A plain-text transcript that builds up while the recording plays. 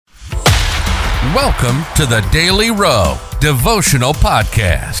Welcome to the Daily Row Devotional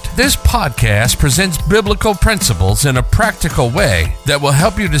Podcast. This podcast presents biblical principles in a practical way that will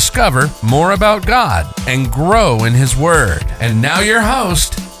help you discover more about God and grow in His Word. And now your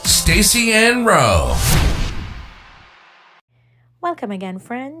host, Stacey Ann Rowe. Welcome again,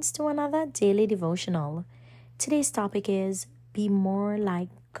 friends, to another daily devotional. Today's topic is Be More Like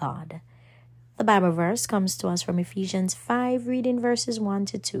God. The Bible verse comes to us from Ephesians 5, reading verses 1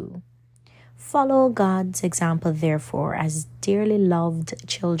 to 2. Follow God's example, therefore, as dearly loved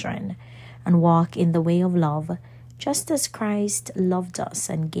children, and walk in the way of love, just as Christ loved us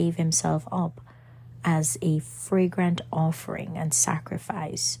and gave Himself up as a fragrant offering and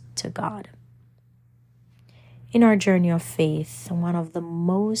sacrifice to God. In our journey of faith, one of the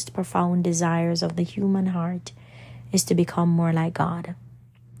most profound desires of the human heart is to become more like God.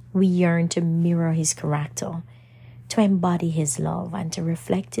 We yearn to mirror His character, to embody His love, and to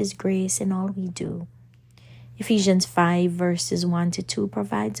reflect His grace in all we do. Ephesians 5 verses 1 to 2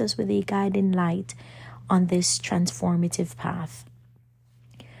 provides us with a guiding light on this transformative path.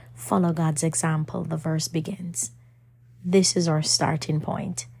 Follow God's example, the verse begins. This is our starting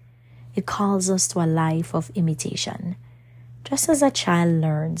point. It calls us to a life of imitation. Just as a child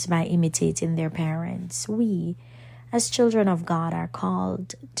learns by imitating their parents, we, as children of God, are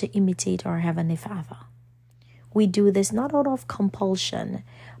called to imitate our Heavenly Father. We do this not out of compulsion,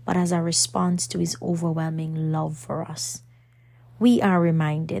 but as a response to His overwhelming love for us. We are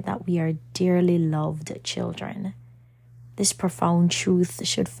reminded that we are dearly loved children. This profound truth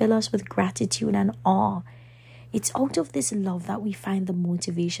should fill us with gratitude and awe. It's out of this love that we find the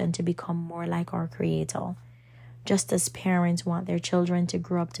motivation to become more like our Creator. Just as parents want their children to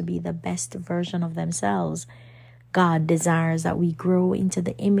grow up to be the best version of themselves, God desires that we grow into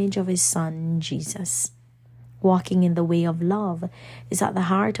the image of His Son, Jesus. Walking in the way of love is at the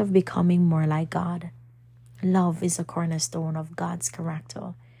heart of becoming more like God. Love is a cornerstone of God's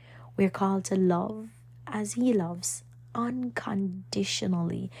character. We're called to love as He loves,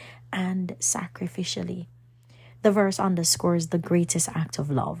 unconditionally and sacrificially. The verse underscores the greatest act of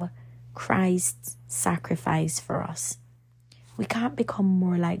love, Christ's sacrifice for us. We can't become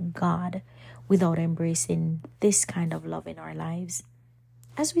more like God without embracing this kind of love in our lives.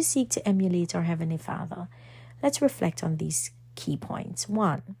 As we seek to emulate our Heavenly Father, let's reflect on these key points.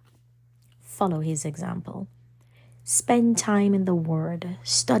 1. Follow His example. Spend time in the Word,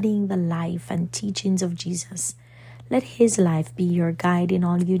 studying the life and teachings of Jesus. Let His life be your guide in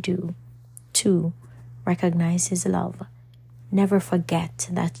all you do. 2. Recognize His love. Never forget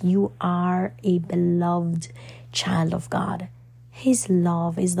that you are a beloved child of God. His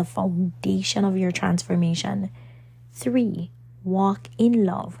love is the foundation of your transformation. 3. Walk in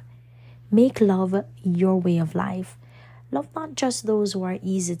love. Make love your way of life. Love not just those who are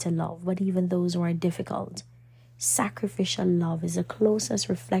easy to love, but even those who are difficult. Sacrificial love is the closest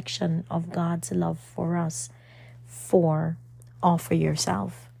reflection of God's love for us. 4. Offer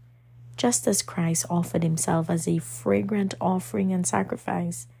yourself. Just as Christ offered Himself as a fragrant offering and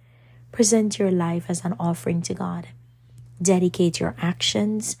sacrifice, present your life as an offering to God. Dedicate your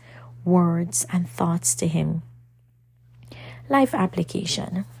actions, words, and thoughts to Him. Life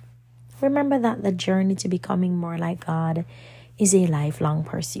application. Remember that the journey to becoming more like God is a lifelong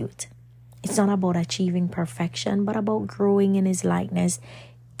pursuit. It's not about achieving perfection, but about growing in His likeness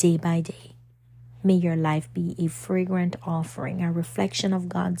day by day. May your life be a fragrant offering, a reflection of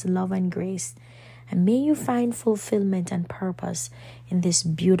God's love and grace, and may you find fulfillment and purpose in this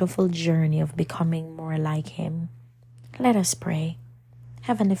beautiful journey of becoming more like Him. Let us pray.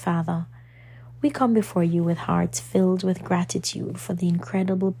 Heavenly Father, we come before You with hearts filled with gratitude for the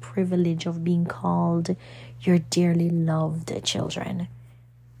incredible privilege of being called Your dearly loved children.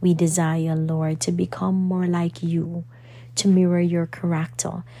 We desire, Lord, to become more like You, to mirror Your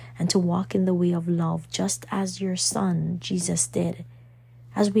character, and to walk in the way of love just as Your Son, Jesus, did.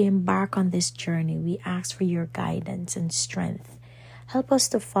 As we embark on this journey, we ask for Your guidance and strength. Help us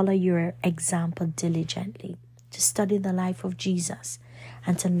to follow Your example diligently, to study the life of Jesus,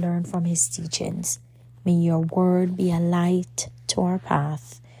 and to learn from His teachings. May Your word be a light to our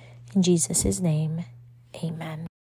path. In Jesus' name, amen.